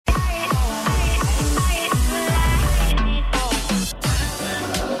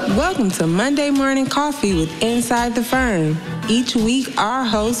Welcome to Monday Morning Coffee with Inside the Firm. Each week, our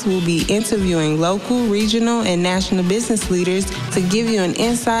hosts will be interviewing local, regional, and national business leaders to give you an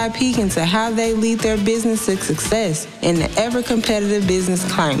inside peek into how they lead their business to success in the ever-competitive business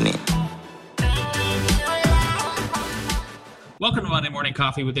climate. Welcome to Monday Morning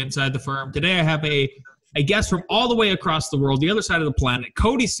Coffee with Inside the Firm. Today I have a guest from all the way across the world, the other side of the planet,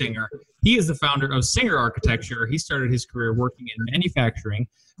 Cody Singer. He is the founder of Singer Architecture. He started his career working in manufacturing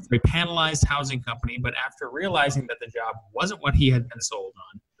for a panelized housing company, but after realizing that the job wasn't what he had been sold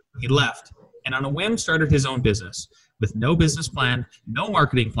on, he left and on a whim started his own business with no business plan, no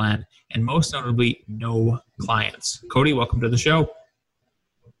marketing plan, and most notably, no clients. Cody, welcome to the show.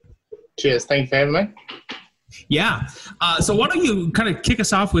 Cheers. Thanks for having me. Yeah. So why don't you kind of kick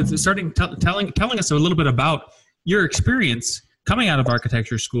us off with starting telling us a little bit about your experience coming out of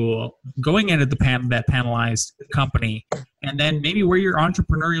architecture school, going into that panelized company, and then maybe where your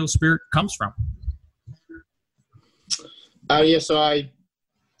entrepreneurial spirit comes from. So I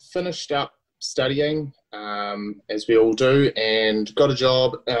finished up studying, as we all do, and got a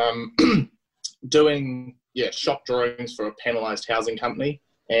job doing shop drawings for a panelized housing company,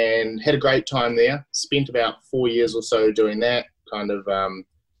 and had a great time there. Spent about 4 years or so doing that,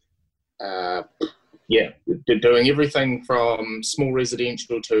 doing everything from small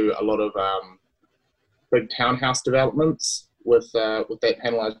residential to a lot of big townhouse developments with that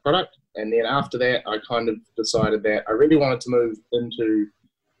panelized product. And then after that, I kind of decided that I really wanted to move into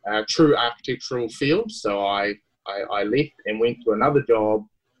a true architectural field. So I left and went to another job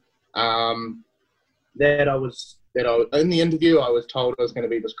in the interview, I was told I was going to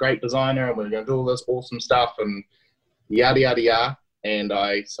be this great designer and we were going to do all this awesome stuff and yada, yada, yada. And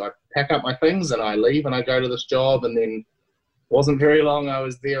so I pack up my things and I leave and I go to this job, and then wasn't very long I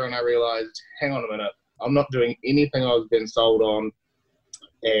was there and I realized, hang on a minute, I'm not doing anything I was being sold on.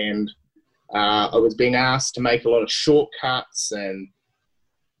 And I was being asked to make a lot of shortcuts and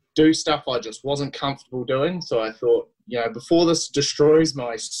do stuff I just wasn't comfortable doing. So I thought, before this destroys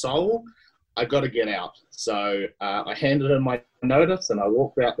my soul, I got to get out. So I handed in my notice and I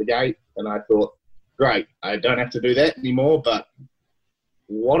walked out the gate and I thought, great, I don't have to do that anymore, but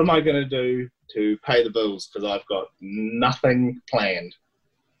what am I going to do to pay the bills? Because I've got nothing planned.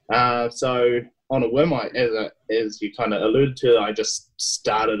 So on a whim, as you kind of alluded to, I just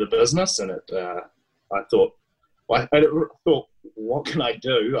started a business, and I thought, what can I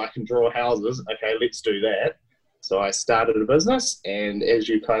do? I can draw houses. Okay, let's do that. So I started a business, and as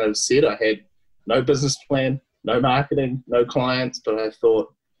you kind of said, I had no business plan, no marketing, no clients, but I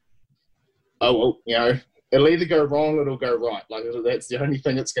thought, it'll either go wrong or it'll go right. Like, that's the only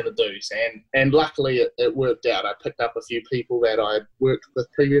thing it's going to do. And luckily it worked out. I picked up a few people that I'd worked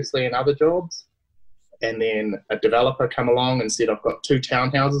with previously in other jobs, and then a developer come along and said, I've got 2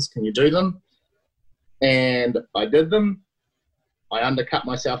 townhouses, can you do them? And I did them. I undercut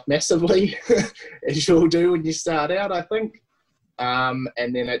myself massively, as you'll do when you start out, I think. And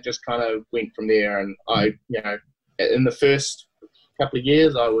then it just kind of went from there. And in the first couple of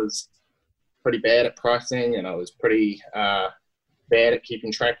years, I was pretty bad at pricing, and I was pretty bad at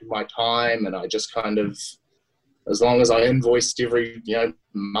keeping track of my time. And I just kind of, as long as I invoiced every,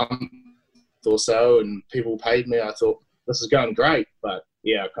 month or so and people paid me, I thought, this is going great. But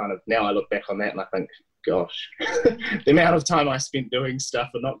now I look back on that and I think, gosh, the amount of time I spent doing stuff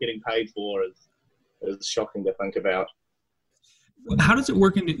and not getting paid for is shocking to think about. How does it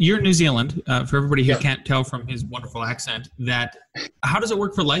work? You're in New Zealand, for everybody who can't tell from his wonderful accent, how does it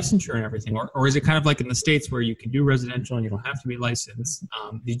work for licensure and everything? Or is it kind of like in the States where you can do residential and you don't have to be licensed?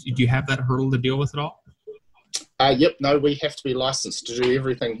 Do you have that hurdle to deal with at all? Yep. No, we have to be licensed to do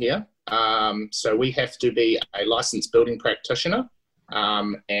everything here. So we have to be a licensed building practitioner.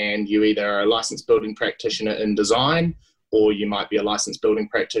 And you either are a licensed building practitioner in design, or you might be a licensed building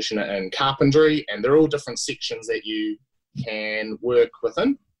practitioner in carpentry. And they're all different sections that you can work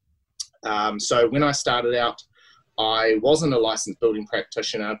within. So when I started out, I wasn't a licensed building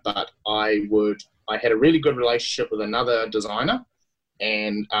practitioner, but I had a really good relationship with another designer,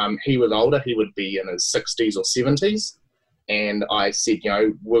 and he was older. He would be in his 60s or 70s. And I said,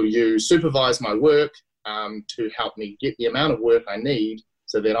 will you supervise my work to help me get the amount of work I need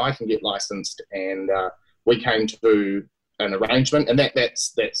so that I can get licensed? And we came to an arrangement, and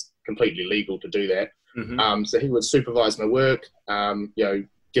that's completely legal to do that. Mm-hmm. So he would supervise my work,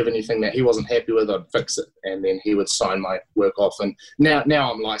 give anything that he wasn't happy with, I'd fix it, and then he would sign my work off. And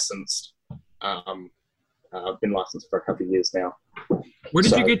now I'm licensed. I've been licensed for a couple of years now. Where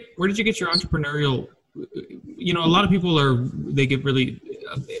did you get your entrepreneurial you know, a lot of people they get really,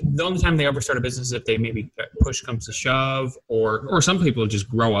 the only time they ever start a business is if they maybe push comes to shove, or some people just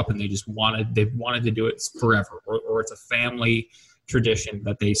grow up and they wanted to do it forever, or it's a family tradition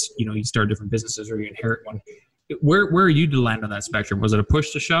that they, you know, you start different businesses or you inherit one. Where are you to land on that spectrum? Was it a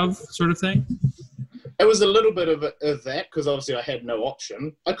push to shove sort of thing? It was a little bit of that, because obviously I had no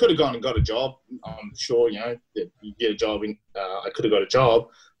option. I could have gone and got a job. I'm sure, you know, you get a job. I could have got a job,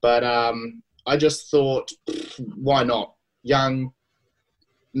 but I just thought, why not? Young,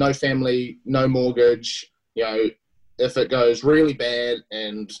 no family, no mortgage. You know, if it goes really bad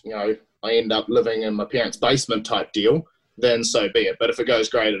and, you know, I end up living in my parents' basement type deal, then so be it. But if it goes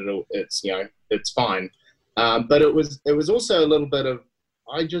great, it's, you know, it's fine. But it was also a little bit of,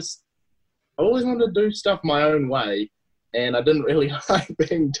 I always wanted to do stuff my own way, and I didn't really like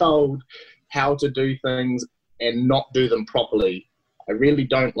being told how to do things and not do them properly. I really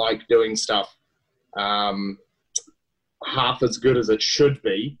don't like doing stuff half as good as it should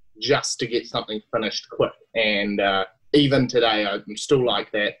be just to get something finished quick. And even today, I'm still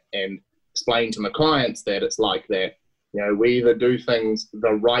like that, and explain to my clients that it's like that. You know, we either do things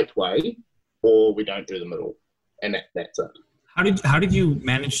the right way or we don't do them at all, and that's it. How did you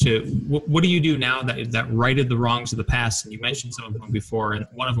manage to, what do you do now that righted the wrongs of the past? And you mentioned some of them before, and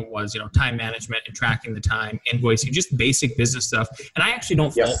one of them was, you know, time management and tracking the time, invoicing, just basic business stuff. And I actually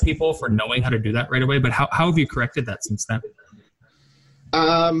don't fault people for knowing how to do that right away, but how have you corrected that since then?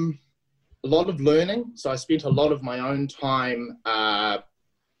 A lot of learning. So I spent a lot of my own time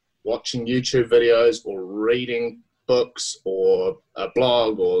watching YouTube videos or reading books or a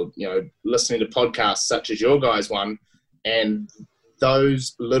blog, or, you know, listening to podcasts such as your guys' one. And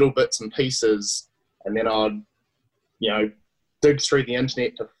those little bits and pieces, and then I'd, you know, dig through the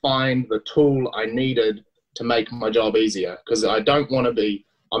internet to find the tool I needed to make my job easier. Because I don't want to be,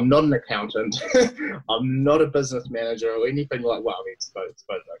 I'm not an accountant, I'm not a business manager or anything like, well, I mean, suppose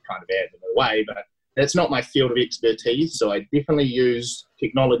I kind of am in a way, but that's not my field of expertise. So I definitely use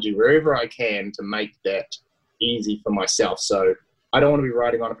technology wherever I can to make that easy for myself. So I don't want to be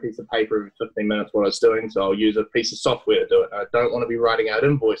writing on a piece of paper every 15 minutes what I was doing, so I'll use a piece of software to do it. I don't want to be writing out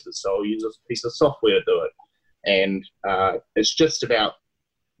invoices, so I'll use a piece of software to do it. And it's just about,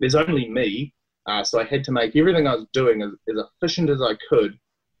 there's only me, so I had to make everything I was doing as efficient as I could,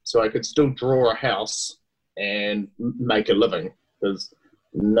 so I could still draw a house and make a living, because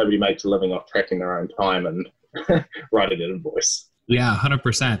nobody makes a living off tracking their own time and writing an invoice. Yeah,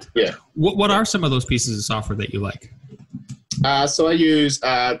 100%. Yeah. What are some of those pieces of software that you like? So I use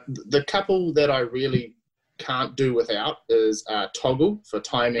the couple that I really can't do without is Toggl for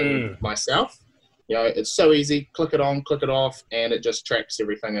timing myself. You know, it's so easy. Click it on, click it off, and it just tracks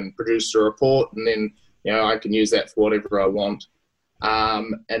everything and produces a report. And then, you know, I can use that for whatever I want.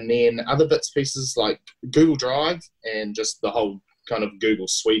 And then other bits, pieces like Google Drive and just the whole kind of Google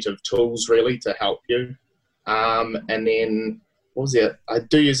suite of tools really to help you. And then, what was it? I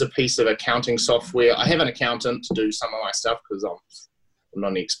do use a piece of accounting software. I have an accountant to do some of my stuff because I'm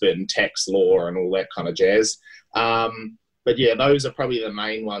not an expert in tax law and all that kind of jazz. But yeah, those are probably the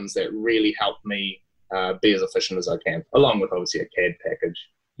main ones that really help me be as efficient as I can, along with obviously a CAD package.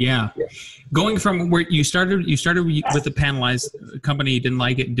 Yeah. Going from where you started with the panelized company, you didn't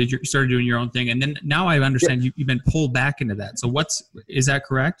like it, and started doing your own thing, and then now I understand you've been pulled back into that. So is that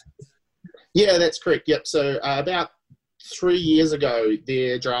correct? Yeah, that's correct. Yep. So about 3 years ago,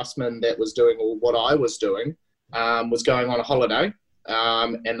 their draftsman that was doing what I was doing was going on a holiday,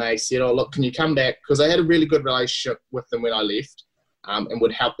 and they said, "Oh, look, can you come back?" Because I had a really good relationship with them when I left, and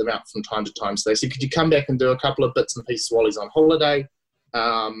would help them out from time to time. So they said, "Could you come back and do a couple of bits and pieces while he's on holiday?"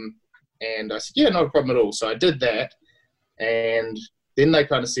 And I said, "Yeah, not a problem at all." So I did that, and then they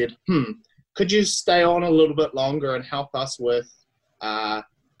kind of said, "Could you stay on a little bit longer and help us with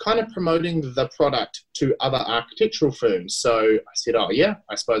kind of promoting the product to other architectural firms?" So I said, "Oh yeah,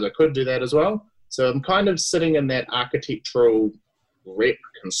 I suppose I could do that as well." So I'm kind of sitting in that architectural rep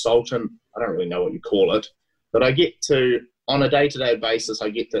consultant, I don't really know what you call it, but I get to, on a day-to-day basis, I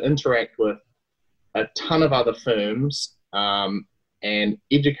get to interact with a ton of other firms and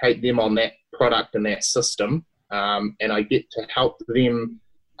educate them on that product and that system. And I get to help them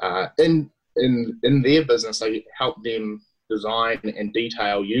in their business. I help them design and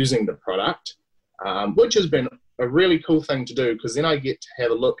detail using the product, which has been a really cool thing to do, because then I get to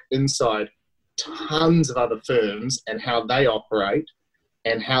have a look inside tons of other firms and how they operate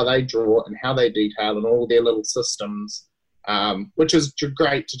and how they draw and how they detail and all their little systems, which is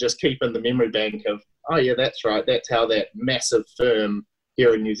great to just keep in the memory bank of, oh yeah, that's right, that's how that massive firm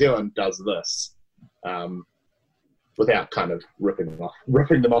here in New Zealand does this, without kind of ripping them off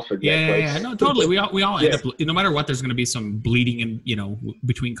exactly. Yeah. No, totally. We all end up, no matter what, there's going to be some bleeding in,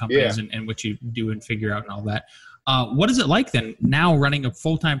 between companies and what you do and figure out and all that. What is it like then now running a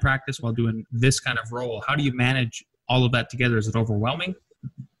full-time practice while doing this kind of role? How do you manage all of that together? Is it overwhelming?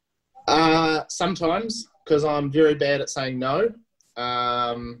 Sometimes, because I'm very bad at saying no.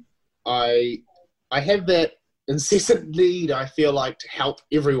 I have that incessant need, I feel like, to help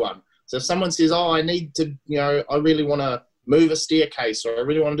everyone. So if someone says, oh, I need to, I really want to move a staircase, or I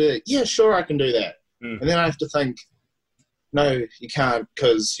really want to do it, yeah, sure, I can do that. And then I have to think, no, you can't,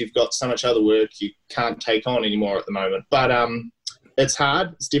 because you've got so much other work you can't take on anymore at the moment. But it's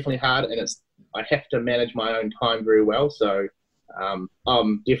hard. It's definitely hard, and I have to manage my own time very well. So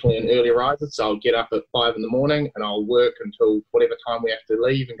I'm definitely an early riser, so I'll get up at 5 in the morning and I'll work until whatever time we have to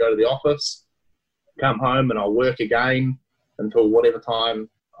leave and go to the office, come home, and I'll work again until whatever time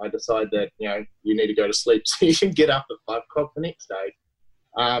I decide that, you need to go to sleep so you can get up at 5 o'clock the next day.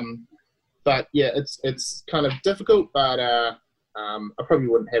 But yeah, it's kind of difficult, but I probably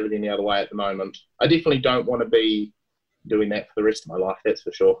wouldn't have it any other way at the moment. I definitely don't want to be doing that for the rest of my life, that's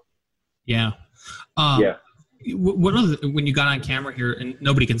for sure. Yeah. When you got on camera here, and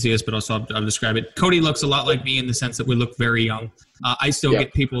nobody can see us, but also I'll describe it. Cody looks a lot like me in the sense that we look very young. I still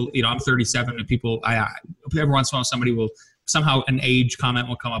get people, I'm 37, and people, every once in a while somebody will, somehow an age comment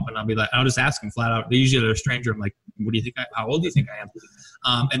will come up, and I'll just ask them flat out. Usually they're a stranger. I'm like, what do you think? How old do you think I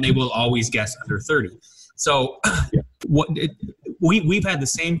am? And they will always guess under 30. So we've had the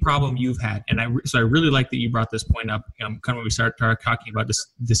same problem you've had, and I really like that you brought this point up. Kind of when we start talking about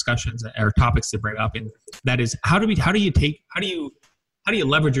discussions or topics to bring up, and that is how do you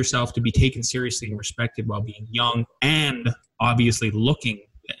leverage yourself to be taken seriously and respected while being young and obviously looking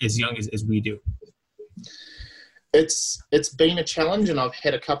as young as we do. It's been a challenge, and I've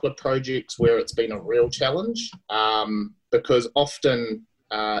had a couple of projects where it's been a real challenge because often.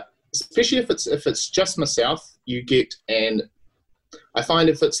 Especially if it's just myself, and I find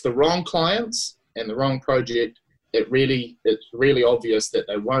if it's the wrong clients and the wrong project, it's really obvious that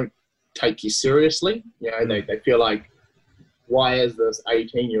they won't take you seriously. They feel like, why is this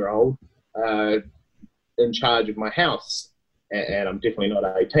 18-year-old in charge of my house? And I'm definitely not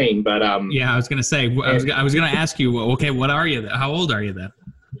 18, but yeah, I was gonna say, I was gonna ask you, okay, what are you? How old are you then?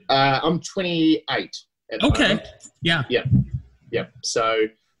 I'm 28. Okay. Yeah. So.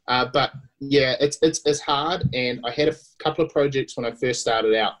 But yeah, it's hard, and I had a couple of projects when I first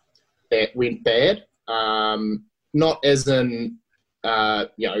started out that went bad. Not as in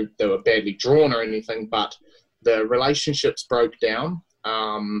they were badly drawn or anything, but the relationships broke down.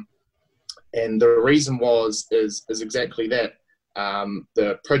 And the reason is exactly that.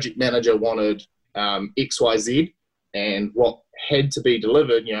 The project manager wanted XYZ, and what had to be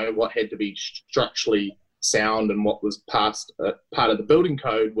delivered, what had to be structurally sound and what was passed part of the building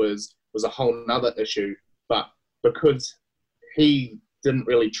code was a whole nother issue. But because he didn't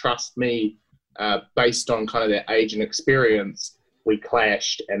really trust me based on kind of their age and experience, we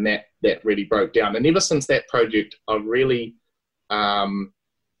clashed, and that really broke down. And ever since that project, I've really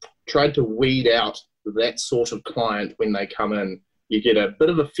tried to weed out that sort of client when they come in. You get a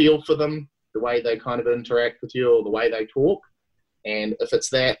bit of a feel for them, the way they kind of interact with you or the way they talk. And if it's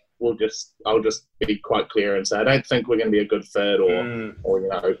that, I'll just be quite clear and say, I don't think we're going to be a good fit,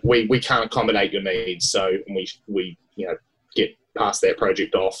 or we can't accommodate your needs. So we get past that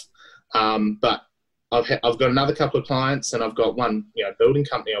project off. But I've got another couple of clients, and I've got one building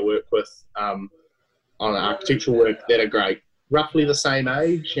company I work with on architectural work that are great, roughly the same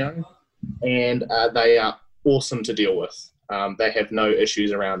age, and they are awesome to deal with. They have no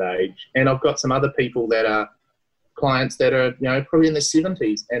issues around age. And I've got some other people that are clients that are probably in their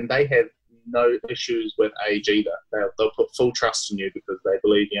 70s, and they have no issues with age either. They'll put full trust in you because they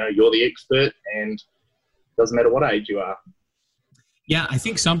believe you're the expert, and it doesn't matter what age you are. Yeah, I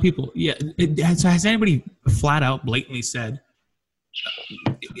think some people. Yeah, has anybody flat out blatantly said,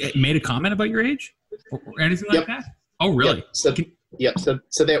 made a comment about your age or anything like that? Oh, really? Yep.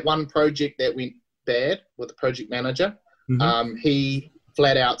 So that one project that went bad with the project manager, he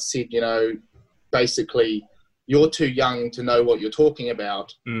flat out said, basically, you're too young to know what you're talking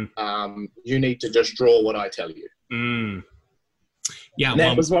about. You need to just draw what I tell you. Yeah,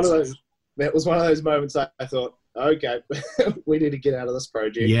 that was one of those moments I thought, okay, we need to get out of this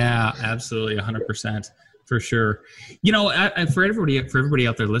project. Yeah, absolutely, 100%, for sure. For everybody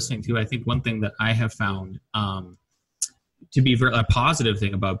out there listening too, I think one thing that I have found to be a positive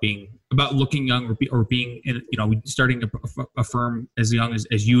thing about looking young or being starting a firm as young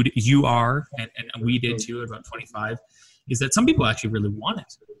as you are, and we did too at about 25, is that some people actually really want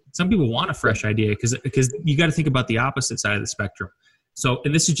it. Some people want a fresh idea because you got to think about the opposite side of the spectrum. So,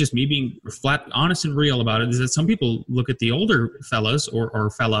 and this is just me being flat, honest and real about it, is that some people look at the older fellas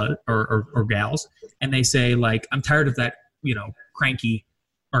or gals and they say, like, I'm tired of that, cranky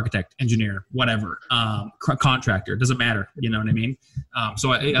architect, engineer, whatever, contractor, doesn't matter. You know what I mean?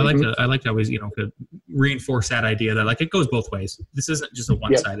 So I like to always, to reinforce that idea that, like, it goes both ways. This isn't just a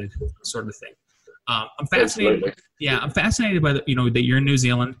one-sided sort of thing. I'm fascinated. Absolutely. Yeah. I'm fascinated by that you're in New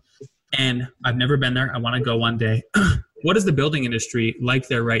Zealand, and I've never been there. I want to go one day. What is the building industry like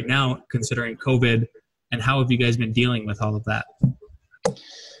there right now, considering COVID, and how have you guys been dealing with all of that?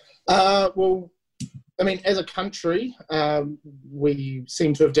 Well, I mean, as a country, we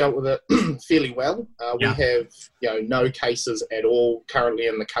seem to have dealt with it fairly well. We have, no cases at all currently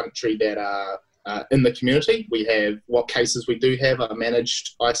in the country that are in the community. We have, what cases we do have are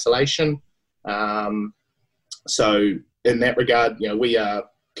managed isolation. So in that regard, we are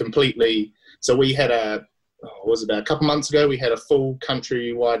completely, so we had a couple months ago, we had a full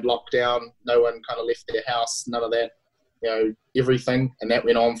countrywide lockdown. No one kind of left their house, none of that, everything. And that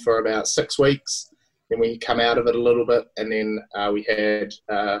went on for about 6 weeks. Then we come out of it a little bit. And then we had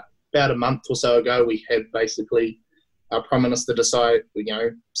about a month or so ago, we had basically our Prime Minister said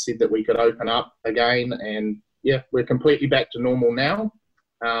that we could open up again. And we're completely back to normal now.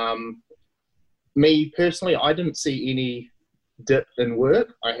 Me personally, I didn't see any dip in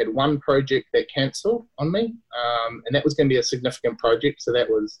work. I had one project that cancelled on me, and that was going to be a significant project. So that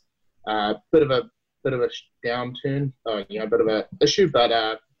was a bit of a downturn, a bit of an issue. But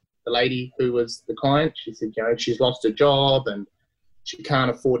the lady who was the client, she said, she's lost her job and she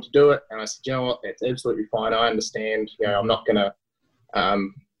can't afford to do it. And I said, you know what, that's absolutely fine. I understand. I'm not gonna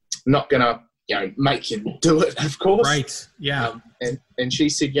make you do it, of course. Right. Yeah. And she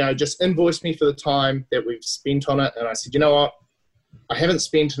said, just invoice me for the time that we've spent on it. And I said, you know what, I haven't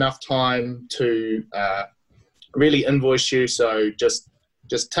spent enough time to really invoice you. So just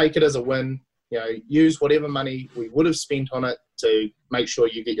take it as a win. Use whatever money we would have spent on it to make sure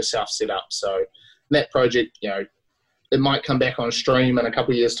you get yourself set up. So that project, it might come back on stream in a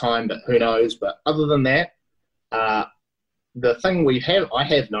couple of years' time, but who knows? But other than that, the thing I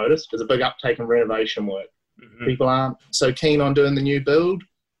have noticed is a big uptake in renovation work. Mm-hmm. People aren't so keen on doing the new build.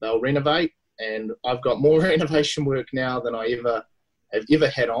 They'll renovate, and I've got more renovation work now than I have ever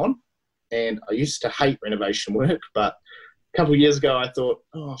had on. And I used to hate renovation work, but a couple of years ago I thought,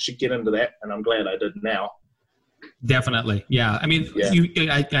 I should get into that, and I'm glad I did now. Definitely. Yeah. I mean,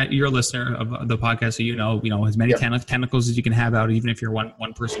 you're a listener of the podcast, so as many tentacles as you can have out, even if you're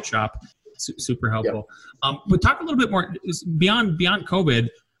one person shop. Super helpful. Yep. But talk a little bit more beyond COVID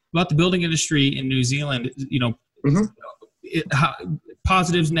about the building industry in New Zealand.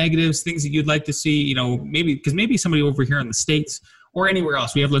 Positives, negatives, things that you'd like to see. Maybe somebody over here in the States or anywhere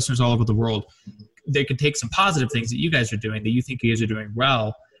else. We have listeners all over the world. They can take some positive things that you guys are doing that you think you guys are doing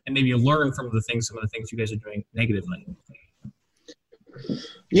well, and maybe learn from some of the things you guys are doing negatively.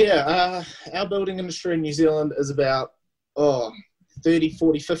 Yeah, our building industry in New Zealand is about 30,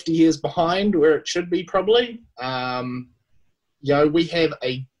 40, 50 years behind where it should be probably. We have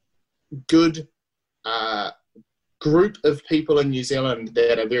a good group of people in New Zealand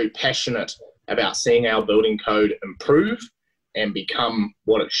that are very passionate about seeing our building code improve and become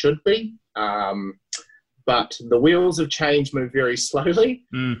what it should be. But the wheels of change move very slowly.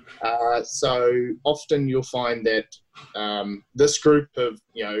 So often you'll find that this group of,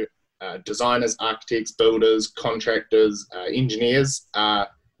 designers, architects, builders, contractors, engineers,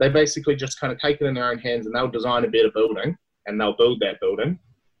 they basically just kind of take it in their own hands, and they'll design a better building and they'll build that building.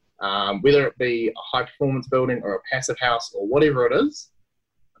 Whether it be a high performance building or a passive house or whatever it is,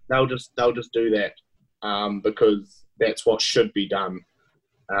 they'll just do that because that's what should be done.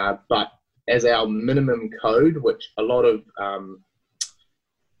 But as our minimum code, which a lot of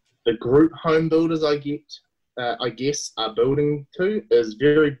the group home builders I guess are building to, is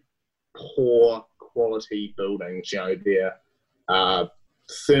very poor quality buildings. They're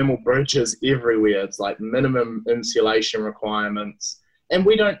thermal bridges everywhere. It's like minimum insulation requirements, and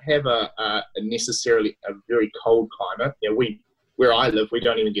we don't have a necessarily a very cold climate. Where I live, we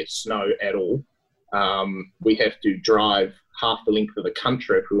don't even get snow at all. We have to drive half the length of the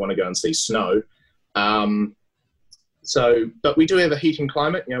country if we want to go and see snow. But we do have a heating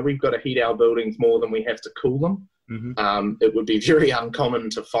climate. We've got to heat our buildings more than we have to cool them. Mm-hmm. It would be very uncommon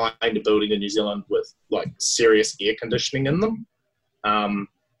to find a building in New Zealand with serious air conditioning in them.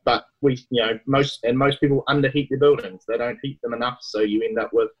 But most people underheat their buildings. They don't heat them enough, so you end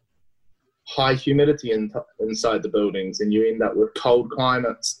up with high humidity inside the buildings, and you end up with cold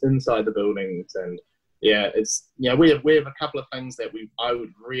climates inside the buildings. And it's, we have a couple of things that I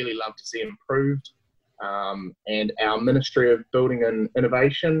would really love to see improved. And our Ministry of Building and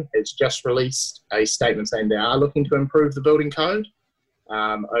Innovation has just released a statement saying they are looking to improve the building code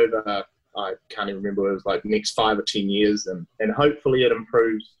over, I can't even remember, it was like next 5 or 10 years, and hopefully it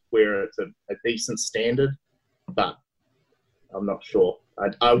improves where it's a decent standard, but I'm not sure.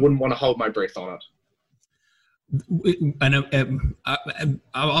 I wouldn't want to hold my breath on it.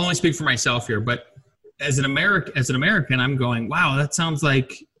 I'll only speak for myself here, but as an American, I'm going, wow, it sounds a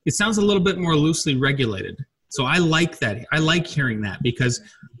little bit more loosely regulated. So I like that. I like hearing that, because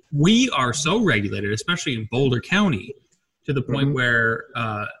we are so regulated, especially in Boulder County, to the point where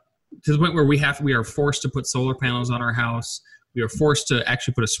we are forced to put solar panels on our house. We are forced to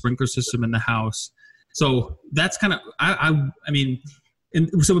actually put a sprinkler system in the house. So that's kind of, I mean, and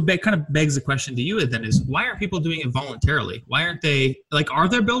so it kind of begs the question to you then is, why aren't people doing it voluntarily? Why aren't they, like, are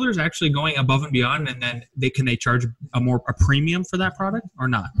there builders actually going above and beyond, and then can they charge a premium for that product or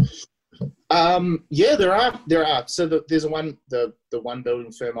not? Yeah, there are. So there's the one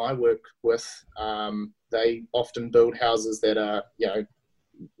building firm I work with, they often build houses that are,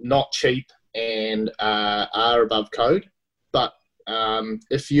 not cheap and are above code. But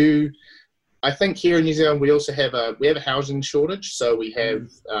I think here in New Zealand we also have a housing shortage. So we have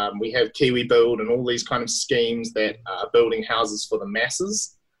Kiwi Build and all these kind of schemes that are building houses for the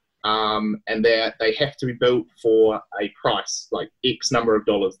masses, and they have to be built for a price, like X number of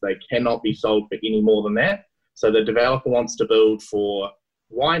dollars. They cannot be sold for any more than that. So the developer wants to build for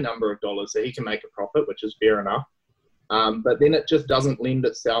Y number of dollars so he can make a profit, which is fair enough. But then it just doesn't lend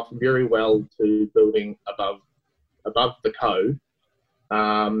itself very well to building above the code.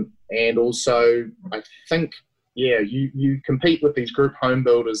 And also, I think, you compete with these group home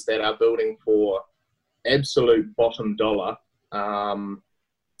builders that are building for absolute bottom dollar.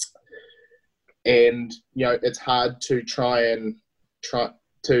 And, it's hard to try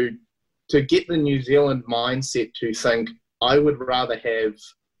to get the New Zealand mindset to think, I would rather have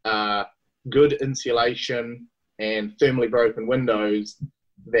good insulation and thermally broken windows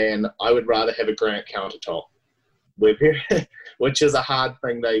than I would rather have a granite countertop. Which is a hard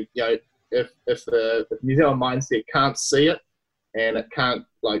thing. If the New Zealand mindset can't see it and it can't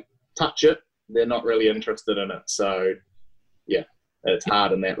touch it, they're not really interested in it. So yeah, it's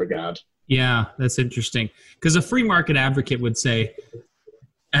hard in that regard. Yeah, that's interesting, because a free market advocate would say,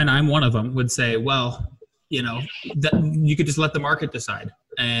 and I'm one of them, would say, well, that you could just let the market decide,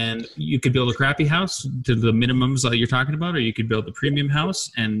 and you could build a crappy house to the minimums that you're talking about, or you could build a premium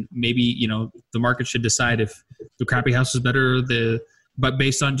house, and maybe the market should decide if the crappy house is better, but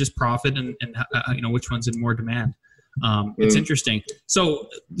based on just profit and which one's in more demand. It's interesting. So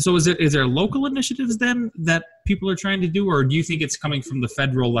is there local initiatives then that people are trying to do, or do you think it's coming from the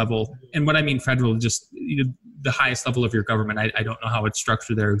federal level? And what I mean federal, just the highest level of your government. I don't know how it's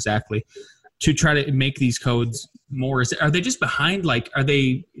structured there exactly, to try to make these codes more. Are they just behind? Are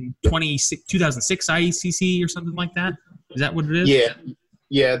they 2006 IECC or something like that? Is that what it is? Yeah.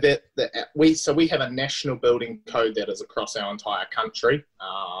 We have a national building code that is across our entire country,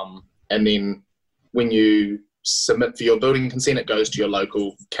 and then when you submit for your building consent, it goes to your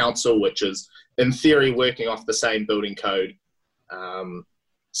local council, which is in theory working off the same building code.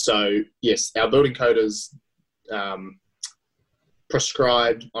 So yes, our building code is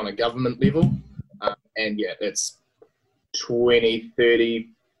prescribed on a government level, and it's 20,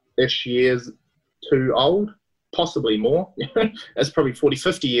 30-ish years too old, possibly more. It's probably 40,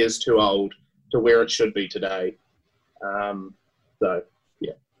 50 years too old to where it should be today. So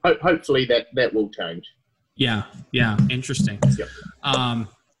yeah, hopefully that will change. Yeah, interesting. Yep.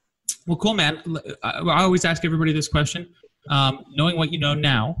 Well, cool, man. I always ask everybody this question. Knowing what you know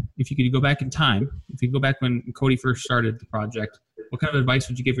now, if you could go back in time, if you could go back when Cody first started the project, what kind of advice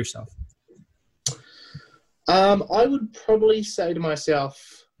would you give yourself? I would probably say to myself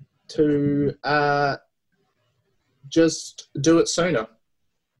to just do it sooner.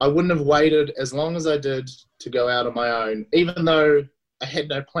 I wouldn't have waited as long as I did to go out on my own. Even though I had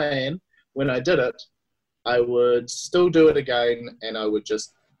no plan when I did it, I would still do it again, and I would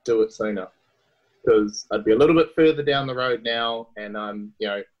just do it sooner, because I'd be a little bit further down the road now, and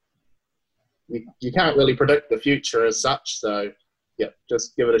you can't really predict the future as such. So yeah,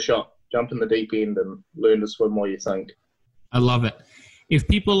 just give it a shot. Jump in the deep end and learn to swim while you sink. I love it. If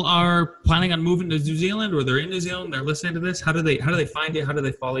people are planning on moving to New Zealand, or they're in New Zealand, they're listening to this, how do they find you? How do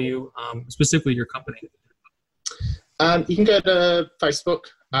they follow you? Specifically your company. You can go to Facebook.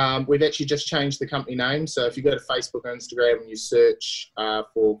 We've actually just changed the company name. So if you go to Facebook or Instagram and you search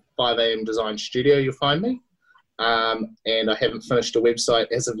for 5am Design Studio, you'll find me. and I haven't finished a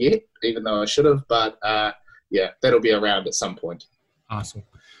website as of yet, even though I should have. But that'll be around at some point. Awesome.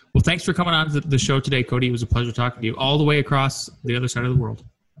 Well, thanks for coming on to the show today, Cody. It was a pleasure talking to you all the way across the other side of the world.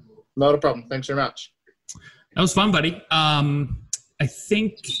 Not a problem. Thanks very much. That was fun, buddy. I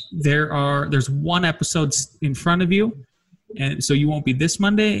think there's one episode in front of you, and so you won't be this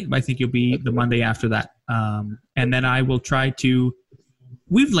Monday. I think you'll be the Monday after that. And then I will try to.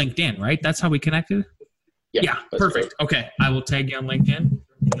 We've linked in, right? That's how we connected. Yeah, perfect. Great. Okay, I will tag you on LinkedIn.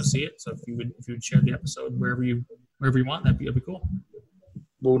 You'll see it. So if you would share the episode wherever you want, that'd be cool.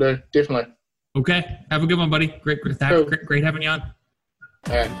 Will do, definitely. Okay, have a good one, buddy. Great having you on.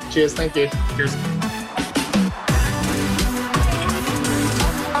 All right, cheers. Thank you. Cheers.